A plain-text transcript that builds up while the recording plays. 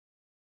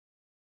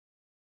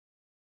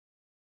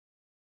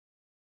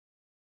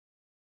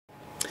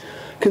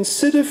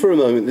Consider for a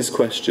moment this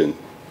question.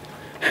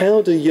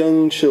 How do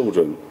young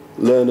children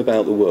learn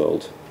about the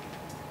world?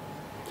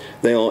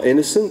 They are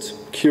innocent,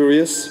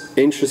 curious,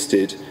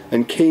 interested,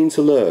 and keen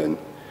to learn.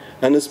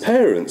 And as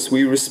parents,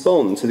 we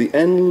respond to the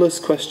endless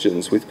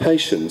questions with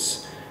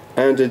patience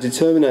and a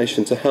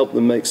determination to help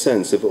them make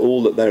sense of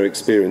all that they're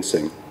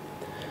experiencing.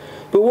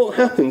 But what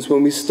happens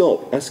when we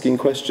stop asking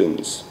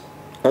questions?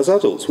 As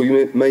adults,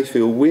 we may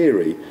feel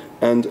weary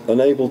and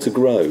unable to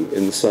grow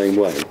in the same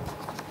way.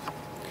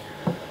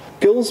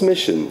 GULL's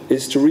mission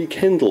is to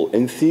rekindle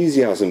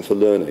enthusiasm for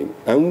learning,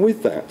 and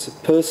with that,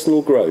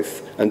 personal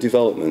growth and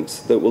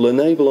development that will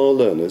enable our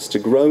learners to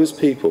grow as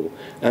people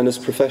and as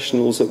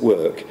professionals at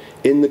work,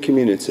 in the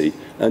community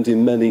and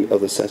in many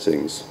other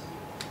settings.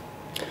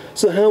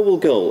 So how will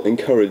GULL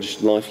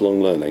encourage lifelong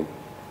learning?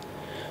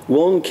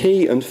 One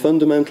key and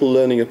fundamental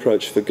learning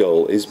approach for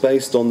GULL is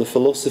based on the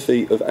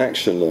philosophy of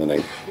action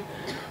learning.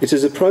 It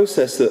is a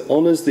process that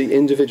honours the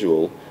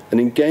individual and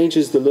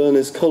engages the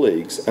learner's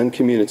colleagues and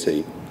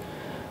community.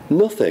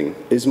 Nothing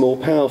is more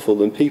powerful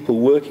than people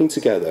working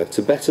together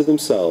to better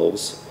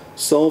themselves,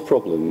 solve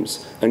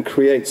problems, and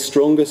create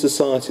stronger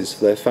societies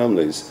for their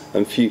families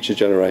and future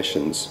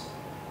generations.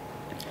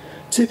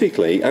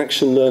 Typically,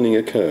 action learning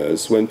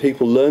occurs when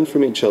people learn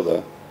from each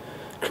other,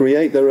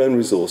 create their own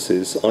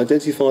resources,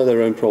 identify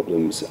their own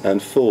problems,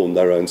 and form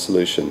their own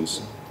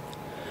solutions.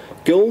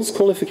 GULL's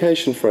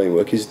qualification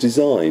framework is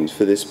designed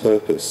for this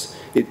purpose.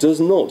 It does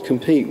not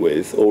compete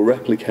with or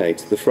replicate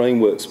the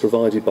frameworks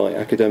provided by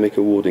academic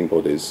awarding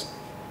bodies.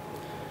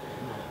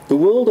 The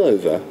world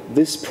over,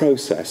 this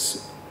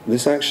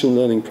action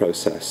learning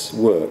process,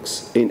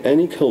 works in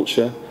any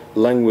culture,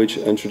 language,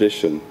 and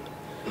tradition.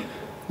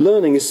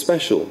 Learning is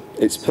special,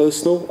 it's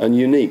personal and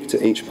unique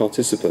to each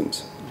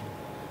participant.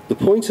 The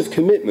point of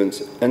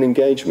commitment and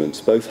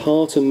engagement, both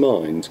heart and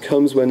mind,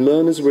 comes when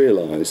learners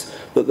realise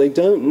that they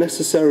don't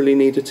necessarily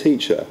need a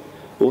teacher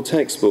or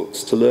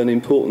textbooks to learn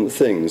important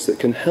things that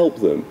can help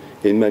them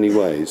in many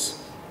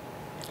ways.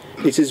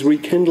 It is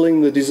rekindling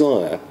the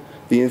desire,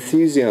 the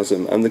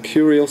enthusiasm and the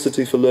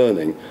curiosity for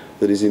learning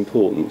that is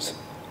important.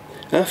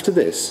 After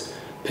this,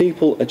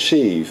 people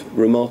achieve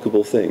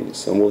remarkable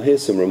things, and we'll hear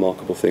some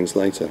remarkable things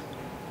later.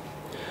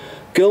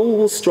 GULL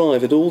will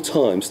strive at all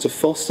times to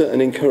foster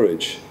and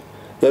encourage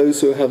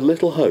those who have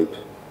little hope,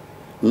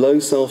 low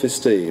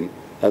self-esteem,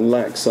 and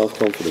lack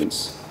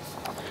self-confidence.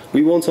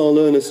 We want our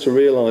learners to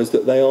realise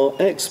that they are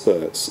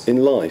experts in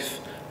life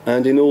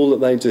and in all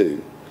that they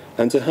do,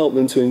 and to help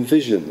them to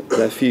envision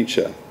their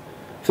future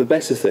for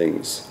better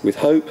things, with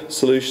hope,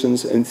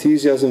 solutions,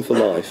 enthusiasm for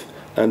life,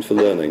 and for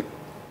learning.